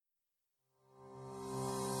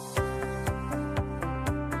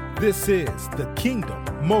This is the Kingdom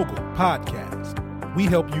Mogul Podcast. We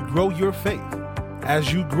help you grow your faith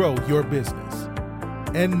as you grow your business.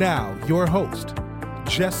 And now, your host,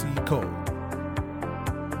 Jesse Cole.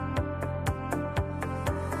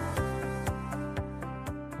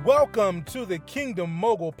 Welcome to the Kingdom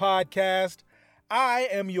Mogul Podcast. I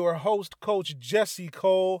am your host, Coach Jesse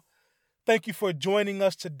Cole. Thank you for joining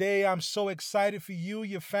us today. I'm so excited for you,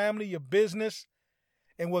 your family, your business,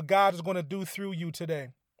 and what God is going to do through you today.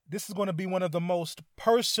 This is going to be one of the most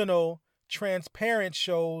personal, transparent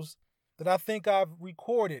shows that I think I've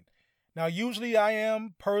recorded. Now, usually I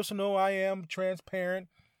am personal, I am transparent.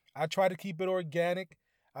 I try to keep it organic.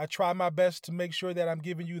 I try my best to make sure that I'm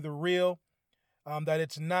giving you the real, that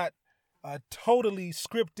it's not totally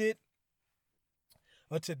scripted.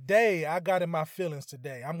 But today, I got in my feelings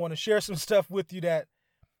today. I'm going to share some stuff with you that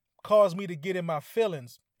caused me to get in my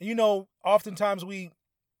feelings. You know, oftentimes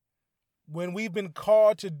when we've been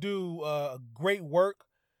called to do great work,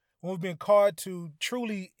 when we've been called to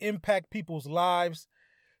truly impact people's lives,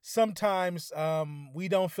 sometimes we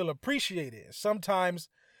don't feel appreciated. Sometimes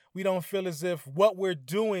we don't feel as if what we're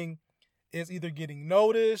doing is either getting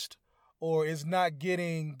noticed or is not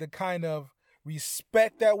getting the kind of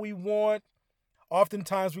respect that we want.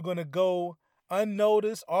 Oftentimes we're going to go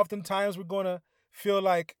unnoticed. Oftentimes we're going to feel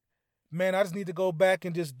like, man, I just need to go back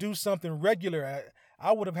and just do something regular.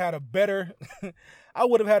 I would have had a better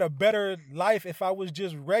life if I was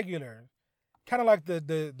just regular. Kind of like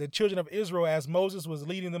the children of Israel as Moses was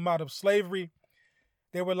leading them out of slavery.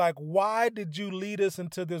 They were like, why did you lead us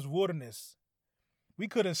into this wilderness? We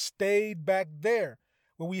could have stayed back there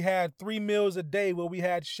where we had 3 meals a day, where we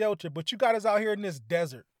had shelter. But you got us out here in this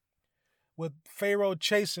desert with Pharaoh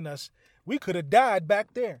chasing us. We could have died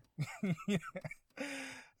back there.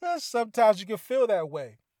 Sometimes you can feel that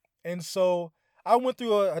way. And so I went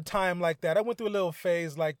through a time like that. I went through a little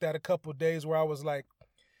phase like that a couple of days where I was like,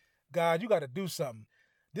 God, you got to do something.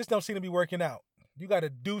 This don't seem to be working out. You got to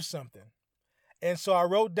do something. And so I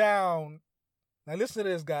wrote down, now listen to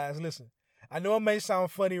this, guys, listen. I know it may sound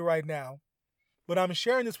funny right now, but I'm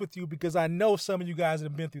sharing this with you because I know some of you guys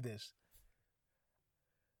have been through this.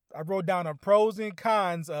 I wrote down the pros and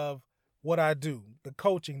cons of what I do, the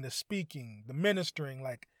coaching, the speaking, the ministering.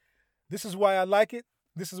 Like, this is why I like it.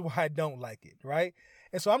 This is why I don't like it, right?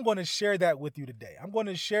 And so I'm going to share that with you today. I'm going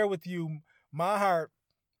to share with you my heart.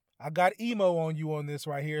 I got emo on you on this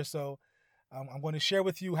right here. So I'm going to share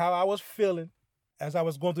with you how I was feeling as I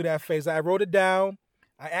was going through that phase. I wrote it down.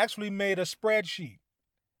 I actually made a spreadsheet.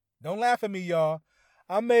 Don't laugh at me, y'all.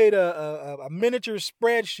 I made a miniature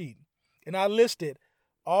spreadsheet, and I listed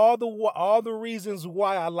all the reasons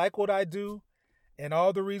why I like what I do and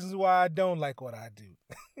all the reasons why I don't like what I do.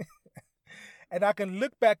 And I can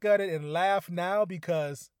look back at it and laugh now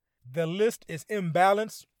because the list is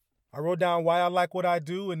imbalanced. I wrote down why I like what I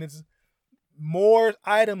do, and it's more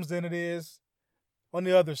items than it is on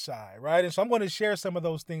the other side, right? And so I'm going to share some of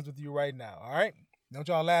those things with you right now, all right? Don't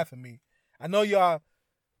y'all laugh at me. I know y'all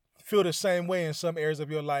feel the same way in some areas of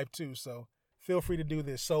your life too, so feel free to do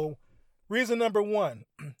this. So reason number one,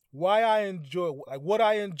 what I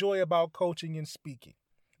enjoy about coaching and speaking.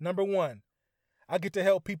 Number one, I get to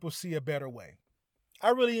help people see a better way. I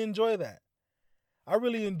really enjoy that. I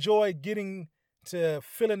really enjoy getting to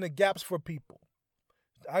fill in the gaps for people.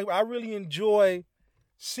 I really enjoy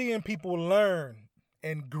seeing people learn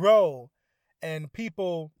and grow and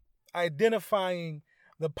people identifying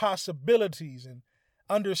the possibilities and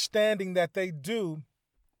understanding that they do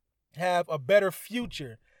have a better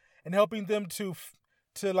future and helping them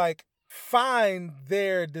to like find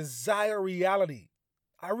their desired reality.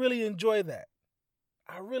 I really enjoy that.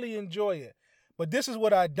 I really enjoy it. But this is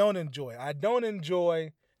what I don't enjoy. I don't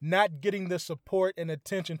enjoy not getting the support and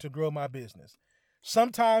attention to grow my business.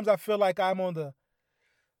 Sometimes I feel like I'm on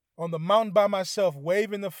the mountain by myself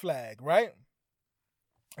waving the flag, right?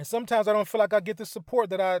 And sometimes I don't feel like I get the support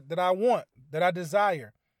that I want, that I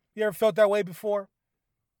desire. You ever felt that way before?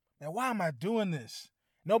 Now, why am I doing this?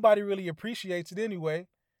 Nobody really appreciates it anyway.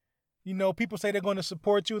 You know, people say they're going to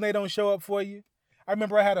support you and they don't show up for you. I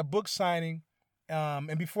remember I had a book signing,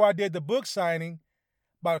 and before I did the book signing,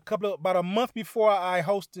 about a month before I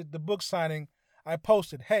hosted the book signing, I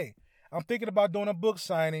posted, hey, I'm thinking about doing a book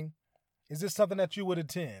signing. Is this something that you would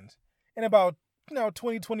attend? And about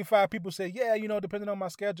 20, 25 people say, yeah, depending on my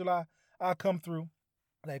schedule, I'll come through.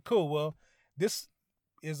 Like, cool. Well, this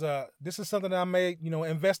is something that I may,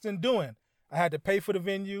 invest in doing. I had to pay for the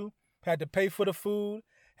venue, had to pay for the food,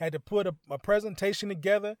 had to put a presentation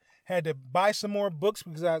together, had to buy some more books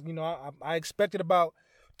because I expected about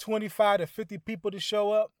 25 to 50 people to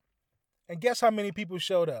show up. And guess how many people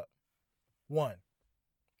showed up? One.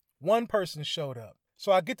 One person showed up.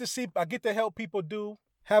 So I get to help people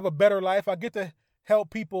have a better life. I get to help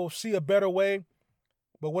people see a better way.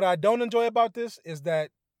 But what I don't enjoy about this is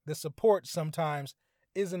that the support sometimes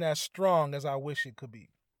isn't as strong as I wish it could be.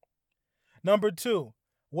 Number 2,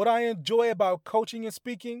 what I enjoy about coaching and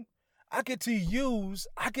speaking, I get to use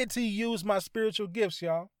my spiritual gifts,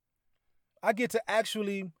 y'all. I get to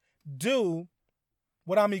actually do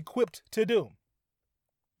what I'm equipped to do.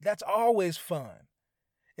 That's always fun,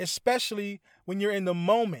 especially when you're in the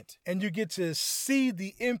moment and you get to see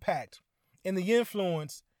the impact and the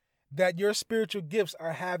influence that your spiritual gifts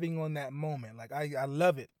are having on that moment. Like, I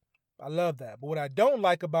love it. I love that. But what I don't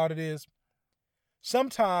like about it is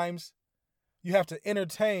sometimes you have to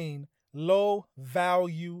entertain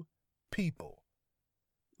low-value people.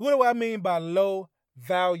 What do I mean by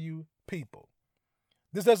low-value people?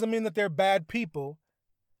 This doesn't mean that they're bad people.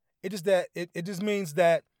 It just means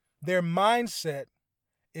that their mindset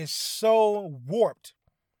is so warped,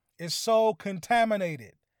 is so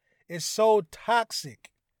contaminated, is so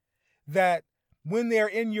toxic that when they're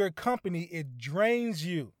in your company, it drains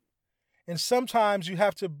you. And sometimes you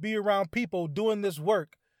have to be around people doing this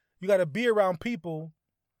work. You got to be around people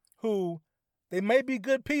who, they may be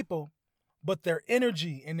good people, but their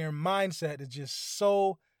energy and their mindset is just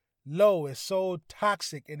so low, it's so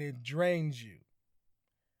toxic, and it drains you.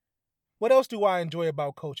 What else do I enjoy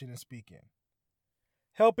about coaching and speaking?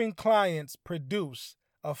 Helping clients produce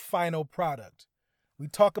a final product. We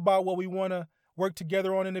talk about what we want to work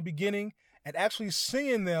together on in the beginning, and actually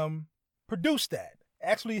seeing them produce that,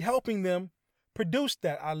 actually helping them produce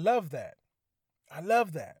that. I love that. I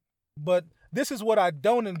love that. But this is what I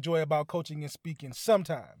don't enjoy about coaching and speaking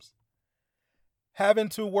sometimes. Having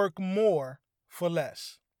to work more for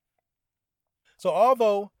less. So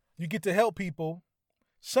although you get to help people,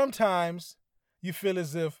 sometimes you feel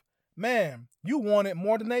as if, man, you want it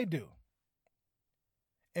more than they do.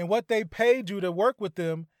 And what they paid you to work with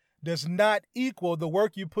them does not equal the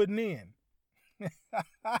work you're putting in.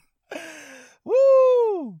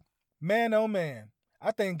 Woo! Man, oh man.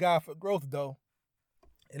 I thank God for growth, though.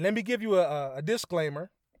 And let me give you a disclaimer.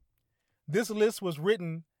 This list was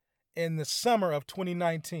written in the summer of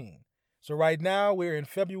 2019. So right now we're in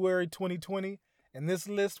February 2020, and this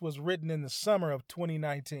list was written in the summer of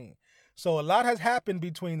 2019. So a lot has happened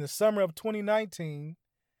between the summer of 2019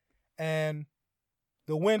 and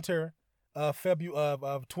the winter of February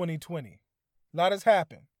of 2020. A lot has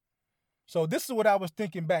happened. So this is what I was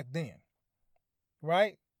thinking back then,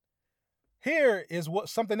 right? Here is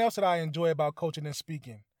something else that I enjoy about coaching and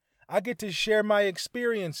speaking. I get to share my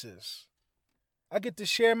experiences. I get to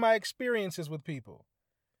share my experiences with people.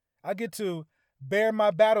 I get to bear my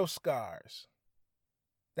battle scars.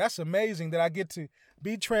 That's amazing that I get to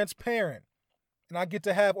be transparent and I get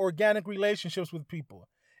to have organic relationships with people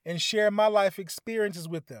and share my life experiences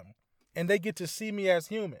with them. And they get to see me as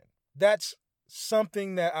human. That's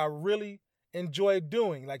something that I really enjoy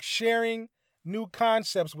doing, like sharing new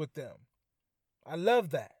concepts with them. I love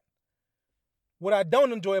that. What I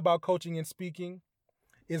don't enjoy about coaching and speaking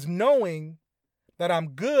is knowing that I'm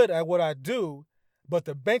good at what I do, but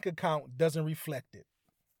the bank account doesn't reflect it.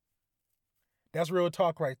 That's real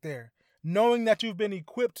talk right there. Knowing that you've been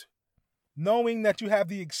equipped, knowing that you have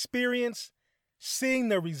the experience, seeing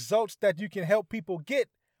the results that you can help people get,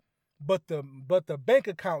 but the bank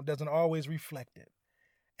account doesn't always reflect it.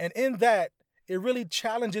 And in that, it really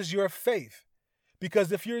challenges your faith.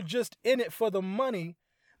 Because if you're just in it for the money,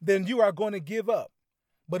 then you are going to give up.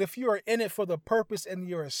 But if you are in it for the purpose and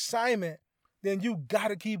your assignment, then you got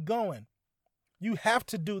to keep going. You have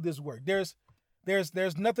to do this work. There's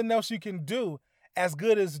nothing else you can do as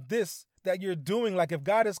good as this that you're doing. Like if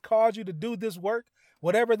God has called you to do this work,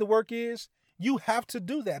 whatever the work is, you have to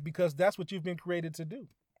do that because that's what you've been created to do.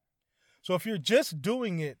 So if you're just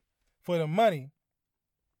doing it for the money,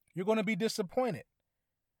 you're going to be disappointed.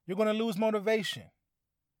 You're going to lose motivation.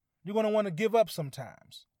 You're going to want to give up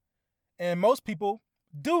sometimes. And most people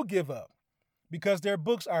do give up because their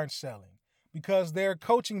books aren't selling, because their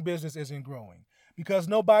coaching business isn't growing, because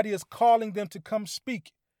nobody is calling them to come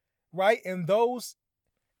speak, right? And those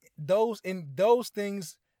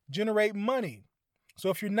things generate money. So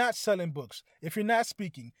if you're not selling books, if you're not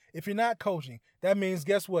speaking, if you're not coaching, that means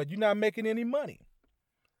guess what? You're not making any money.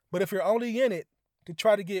 But if you're only in it to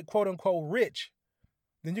try to get quote unquote rich,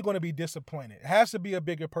 then you're going to be disappointed. It has to be a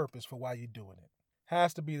bigger purpose for why you're doing it.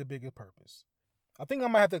 Has to be the bigger purpose. I think I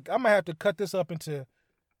might have to cut this up into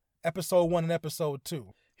episode 1 and episode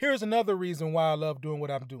 2. Here's another reason why I love doing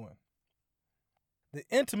what I'm doing. The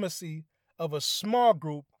intimacy of a small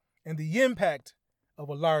group and the impact of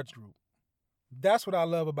a large group. That's what I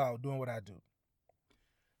love about doing what I do.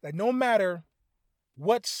 Like no matter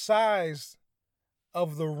what size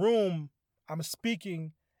of the room I'm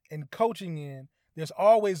speaking and coaching in, there's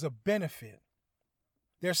always a benefit.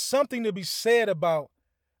 There's something to be said about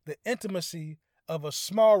the intimacy of a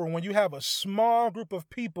small room. When you have a small group of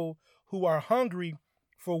people who are hungry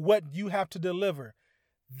for what you have to deliver,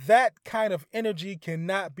 that kind of energy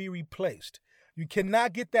cannot be replaced. You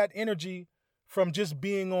cannot get that energy from just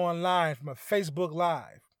being online, from a Facebook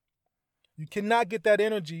Live. You cannot get that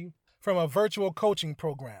energy from a virtual coaching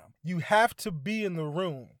program. You have to be in the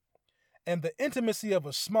room. And the intimacy of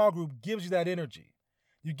a small group gives you that energy.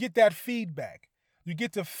 You get that feedback. You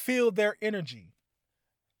get to feel their energy.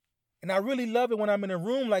 And I really love it when I'm in a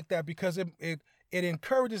room like that because it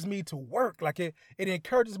encourages me to work. Like it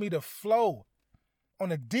encourages me to flow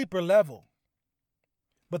on a deeper level.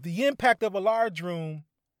 But the impact of a large room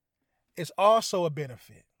is also a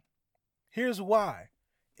benefit. Here's why.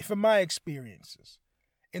 From my experiences,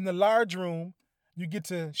 in the large room, you get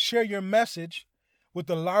to share your message with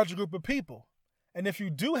a larger group of people. And if you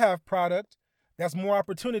do have product, that's more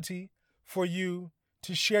opportunity for you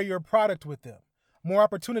to share your product with them. More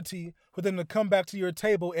opportunity for them to come back to your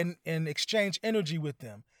table and exchange energy with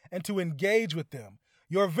them and to engage with them.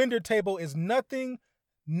 Your vendor table is nothing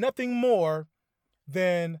more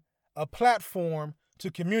than a platform to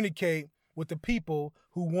communicate with the people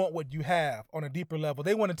who want what you have on a deeper level.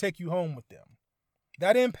 They want to take you home with them.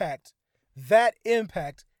 That impact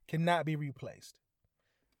cannot be replaced.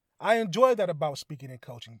 I enjoy that about speaking and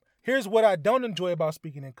coaching. Here's what I don't enjoy about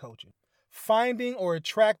speaking and coaching. Finding or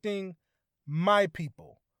attracting my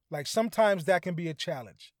people. Like sometimes that can be a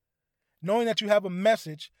challenge. Knowing that you have a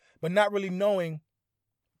message, but not really knowing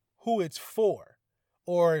who it's for,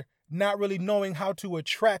 or not really knowing how to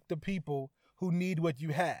attract the people who need what you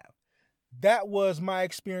have. That was my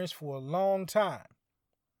experience for a long time.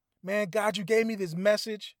 Man, God, you gave me this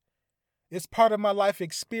message. It's part of my life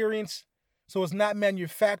experience. So it's not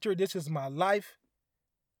manufactured. This is my life.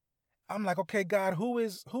 I'm like, okay, God, who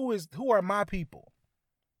are my people?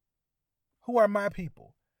 Who are my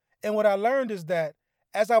people? And what I learned is that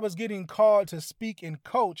as I was getting called to speak and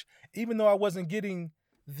coach, even though I wasn't getting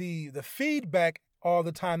the feedback all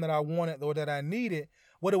the time that I wanted or that I needed,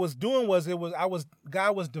 what it was doing was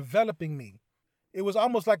God was developing me. It was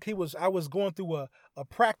almost like I was going through a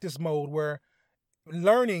practice mode where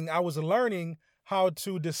I was learning how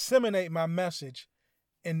to disseminate my message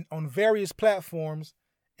on various platforms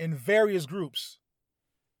in various groups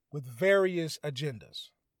with various agendas.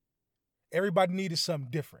 Everybody needed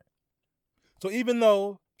something different. So even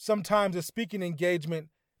though sometimes the speaking engagement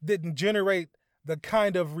didn't generate the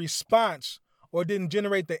kind of response or didn't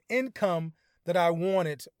generate the income that I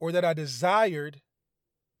wanted or that I desired,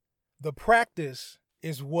 the practice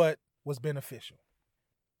is what was beneficial.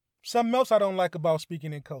 Something else I don't like about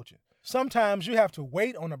speaking and coaching. Sometimes you have to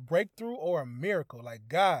wait on a breakthrough or a miracle. Like,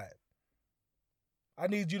 God, I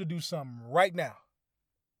need you to do something right now.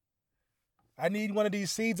 I need one of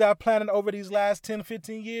these seeds I planted over these last 10,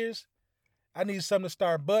 15 years. I need something to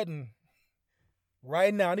start budding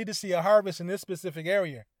right now. I need to see a harvest in this specific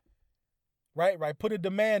area. Right? Put a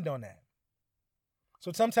demand on that.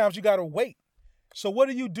 So sometimes you got to wait. So what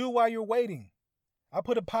do you do while you're waiting? I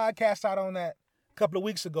put a podcast out on that a couple of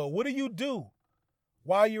weeks ago. What do you do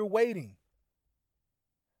while you're waiting?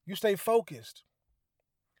 You stay focused.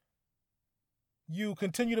 You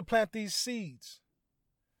continue to plant these seeds.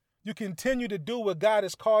 You continue to do what God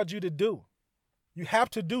has called you to do. You have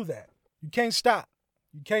to do that. You can't stop.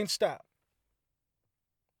 You can't stop.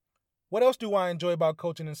 What else do I enjoy about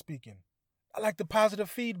coaching and speaking? I like the positive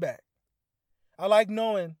feedback. I like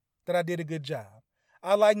knowing that I did a good job.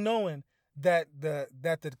 I like knowing that the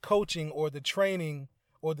coaching or the training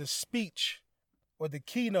or the speech or the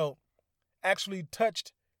keynote actually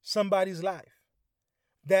touched somebody's life.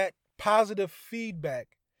 That positive feedback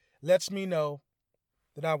lets me know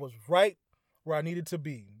that I was right where I needed to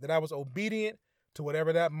be, that I was obedient to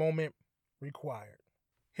whatever that moment required.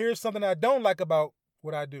 Here's something I don't like about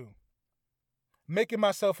what I do. Making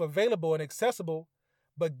myself available and accessible,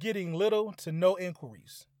 but getting little to no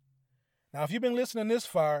inquiries. Now, if you've been listening this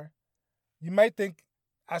far, you might think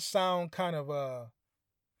I sound kind of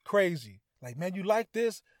crazy. Like, man, you like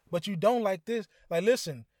this, but you don't like this. Like,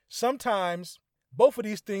 listen, sometimes both of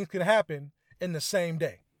these things can happen in the same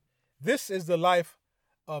day. This is the life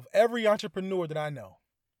of every entrepreneur that I know.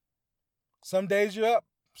 Some days you're up,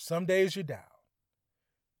 some days you're down.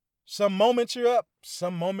 Some moments you're up,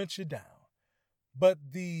 some moments you're down. But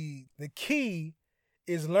the key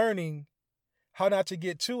is learning how not to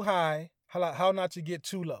get too high, how not to get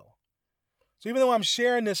too low. So even though I'm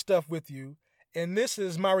sharing this stuff with you, and this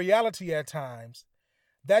is my reality at times,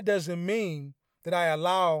 that doesn't mean that I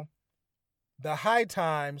allow the high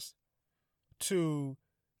times to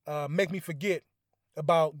make me forget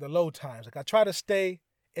about the low times. Like I try to stay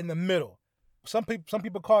in the middle. Some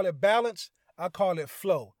people call it balance. I call it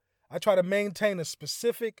flow. I try to maintain a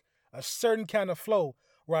certain kind of flow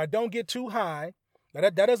where I don't get too high. Now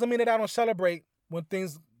that doesn't mean that I don't celebrate when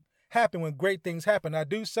things happen, when great things happen. I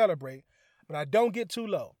do celebrate, but I don't get too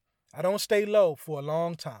low. I don't stay low for a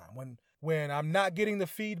long time. When I'm not getting the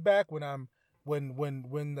feedback, when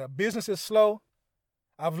the business is slow,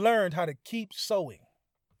 I've learned how to keep sowing.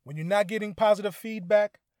 When you're not getting positive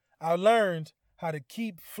feedback, I learned how to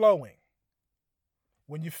keep flowing.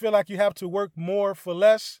 When you feel like you have to work more for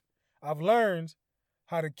less, I've learned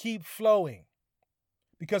how to keep flowing.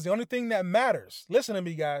 Because the only thing that matters, listen to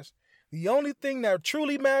me guys, the only thing that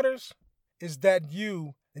truly matters is that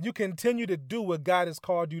you continue to do what God has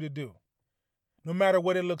called you to do, no matter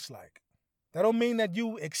what it looks like. That don't mean that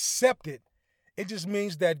you accept it. It just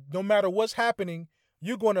means that no matter what's happening,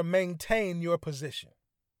 you're going to maintain your position.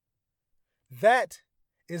 That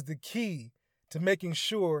is the key to making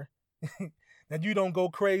sure that you don't go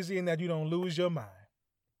crazy and that you don't lose your mind.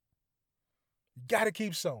 You got to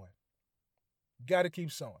keep sowing. You got to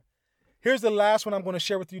keep sowing. Here's the last one I'm going to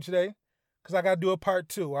share with you today because I got to do a part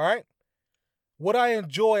 2, all right? What I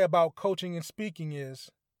enjoy about coaching and speaking is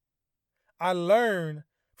I learn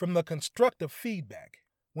from the constructive feedback.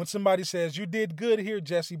 When somebody says, you did good here,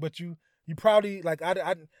 Jesse, but you probably like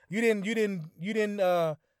you didn't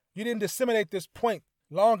disseminate this point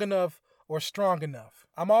long enough or strong enough.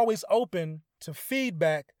 I'm always open to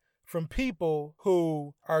feedback from people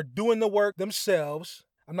who are doing the work themselves.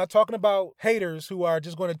 I'm not talking about haters who are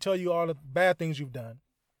just going to tell you all the bad things you've done,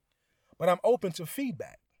 but I'm open to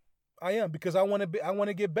feedback. I am, because I want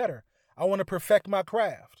to get better. I want to perfect my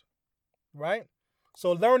craft, right?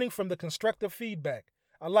 So learning from the constructive feedback,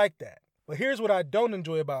 I like that. But here's what I don't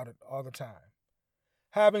enjoy about it all the time.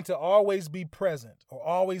 Having to always be present or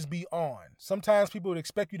always be on. Sometimes people would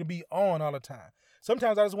expect you to be on all the time.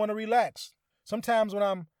 Sometimes I just want to relax. Sometimes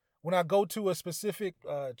when I go to a specific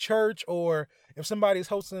church, or if somebody's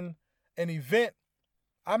hosting an event,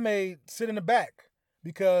 I may sit in the back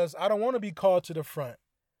because I don't want to be called to the front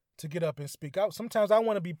to get up and speak out. Sometimes I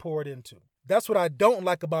want to be poured into. That's what I don't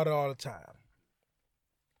like about it all the time.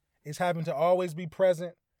 Is having to always be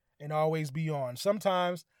present and always be on.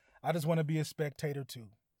 Sometimes I just want to be a spectator too.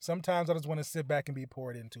 Sometimes I just want to sit back and be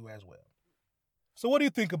poured into as well. So what do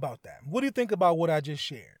you think about that? What do you think about what I just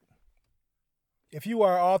shared? If you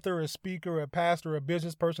are an author, a speaker, a pastor, a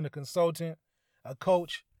business person, a consultant, a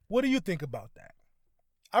coach, what do you think about that?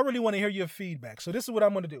 I really want to hear your feedback. So this is what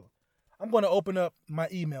I'm going to do. I'm going to open up my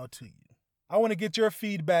email to you. I want to get your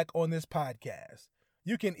feedback on this podcast.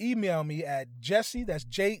 You can email me at Jesse, that's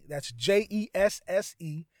Jesse,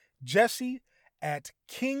 Jesse at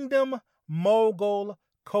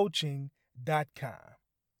kingdommogulcoaching.com.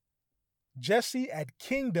 Jesse at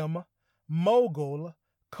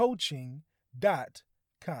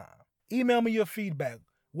kingdommogulcoaching.com. Email me your feedback.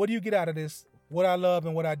 What do you get out of this? What I love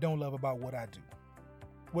and what I don't love about what I do.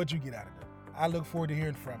 What'd you get out of it? I look forward to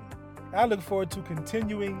hearing from you. I look forward to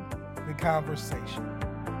continuing the conversation.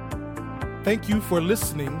 Thank you for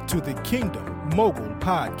listening to the Kingdom Mogul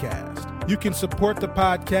Podcast. You can support the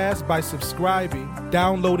podcast by subscribing,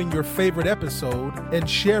 downloading your favorite episode, and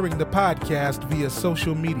sharing the podcast via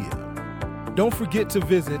social media. Don't forget to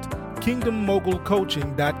visit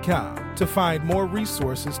kingdommogulcoaching.com to find more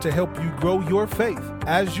resources to help you grow your faith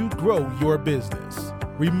as you grow your business.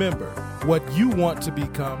 Remember, what you want to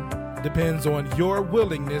become depends on your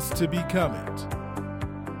willingness to become it.